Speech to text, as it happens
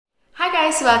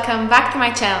guys, welcome back to my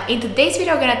channel. In today's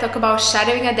video, I'm gonna talk about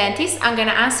shadowing a dentist. I'm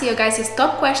gonna answer you guys'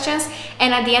 top questions,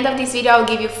 and at the end of this video, I'll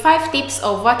give you 5 tips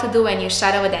of what to do when you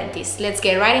shadow a dentist. Let's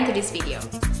get right into this video.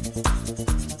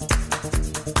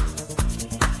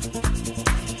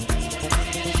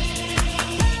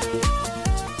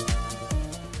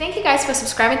 Thank you guys for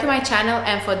subscribing to my channel,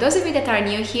 and for those of you that are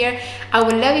new here, I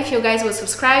would love if you guys would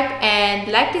subscribe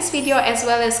and like this video, as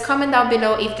well as comment down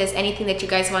below if there's anything that you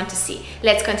guys want to see.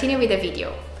 Let's continue with the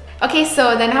video. Okay,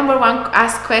 so the number one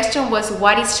asked question was,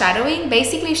 what is shadowing?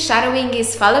 Basically, shadowing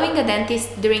is following a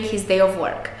dentist during his day of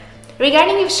work.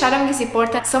 Regarding if shadowing is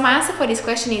important, so my answer for this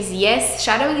question is yes,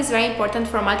 shadowing is very important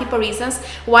for multiple reasons.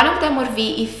 One of them would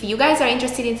be, if you guys are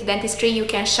interested into dentistry, you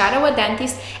can shadow a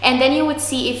dentist and then you would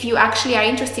see if you actually are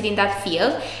interested in that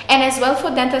field. And as well for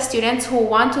dental students who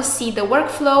want to see the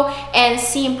workflow and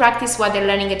see in practice what they're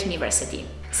learning at university.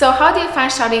 So how do you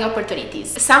find shadowing opportunities?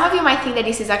 Some of you might think that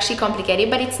this is actually complicated,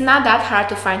 but it's not that hard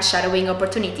to find shadowing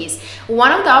opportunities.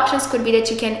 One of the options could be that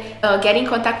you can get in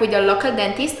contact with your local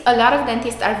dentist. A lot of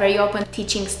dentists are very open to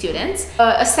teaching students.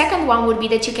 A second one would be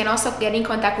that you can also get in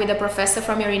contact with a professor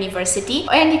from your university,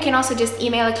 and you can also just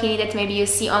email a clinic that maybe you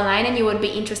see online and you would be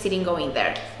interested in going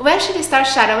there. When should you start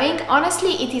shadowing?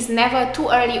 Honestly, it is never too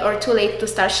early or too late to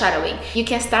start shadowing. You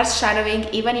can start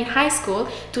shadowing even in high school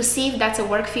to see if that's a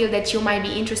work field that you might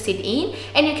be interested in,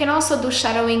 and you can also do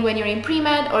shadowing when you're in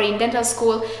pre-med or in dental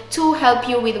school to help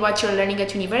you with what you're learning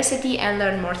at university and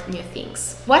learn more new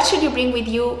things. What should you bring with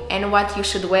you and what you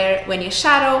should wear when you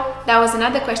shadow? That was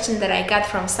another question that I got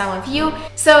from some of you.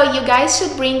 So you guys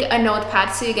should bring a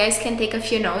notepad so you guys can take a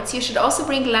few notes. You should also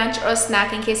bring lunch or a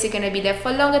snack in case you're going to be there for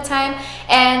a longer time,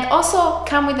 and also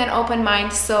come with an open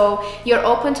mind so you're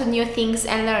open to new things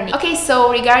and learning. Okay,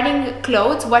 so regarding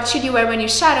clothes, what should you wear when you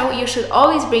shadow? You should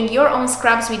always bring your own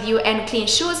scrubs with you and clean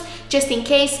shoes just in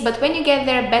case, but when you get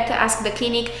there, better ask the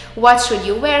clinic what should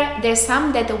you wear. There's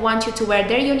some that want you to wear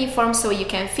their uniform so you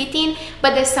can fit in,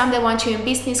 but there's some that want you in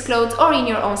business clothes or in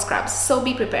your own scrubs, so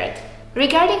be prepared.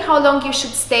 Regarding how long you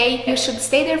should stay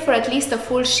there for at least a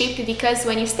full shift, because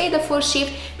when you stay the full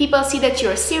shift, people see that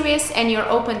you're serious and you're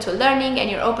open to learning and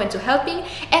you're open to helping,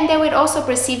 and they will also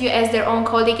perceive you as their own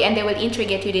colleague and they will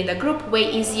integrate you in the group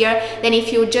way easier than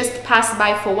if you just pass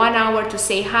by for 1 hour to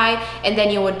say hi and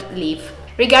then you would leave.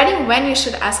 Regarding when you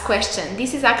should ask questions,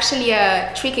 this is actually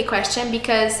a tricky question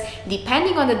because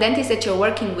depending on the dentist that you're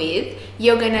working with,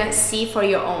 you're gonna see for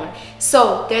your own.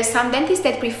 So there's some dentists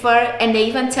that prefer, and they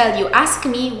even tell you, ask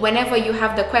me whenever you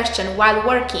have the question while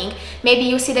working. Maybe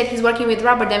you see that he's working with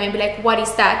rubber dam and be like, what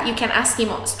is that? You can ask him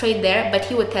straight there, but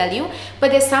he will tell you.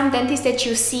 But there's some dentists that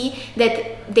you see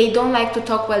that they don't like to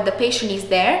talk while the patient is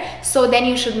there. So then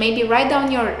you should maybe write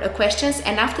down your questions,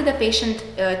 and after the patient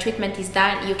treatment is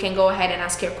done, you can go ahead and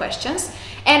ask your questions.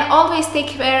 And always take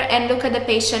care and look at the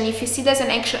patient. If you see there's an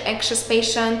anxious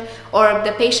patient or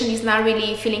the patient is not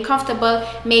really feeling comfortable,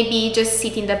 maybe just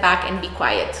sit in the back and be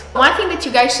quiet. One thing that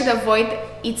you guys should avoid,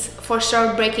 it's for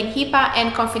sure breaking HIPAA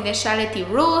and confidentiality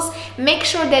rules. Make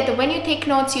sure that when you take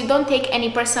notes, you don't take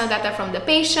any personal data from the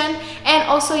patient. And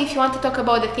also, if you want to talk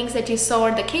about the things that you saw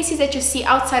or the cases that you see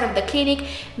outside of the clinic,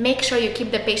 make sure you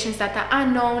keep the patient's data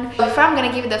unknown. Before I'm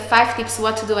gonna give you the 5 tips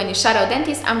what to do when you shadow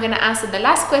dentist, I'm gonna answer the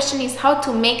last question, is how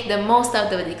to make the most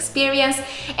out of the experience.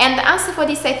 And the answer for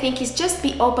this, I think, is just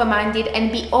be open-minded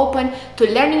and be open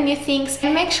to learning new things,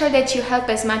 and make sure that you help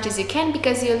as much as you can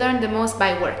because you learn the most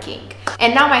by working.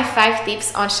 And now my 5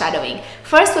 tips on shadowing.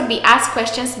 First would be ask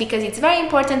questions, because it's very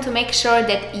important to make sure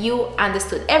that you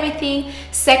understood everything.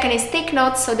 Second is take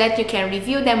notes so that you can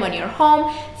review them on your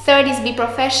home. Third is be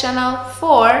professional.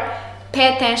 4,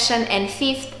 pay attention. And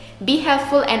 5th, be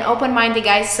helpful and open-minded,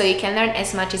 guys, so you can learn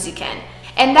as much as you can.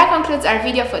 And that concludes our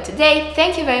video for today.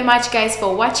 Thank you very much, guys,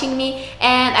 for watching me,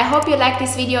 and I hope you liked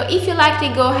this video. If you liked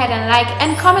it, go ahead and like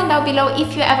and comment down below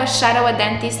if you ever shadow a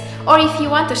dentist or if you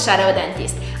want to shadow a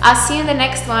dentist. I'll see you in the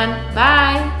next one.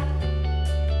 Bye!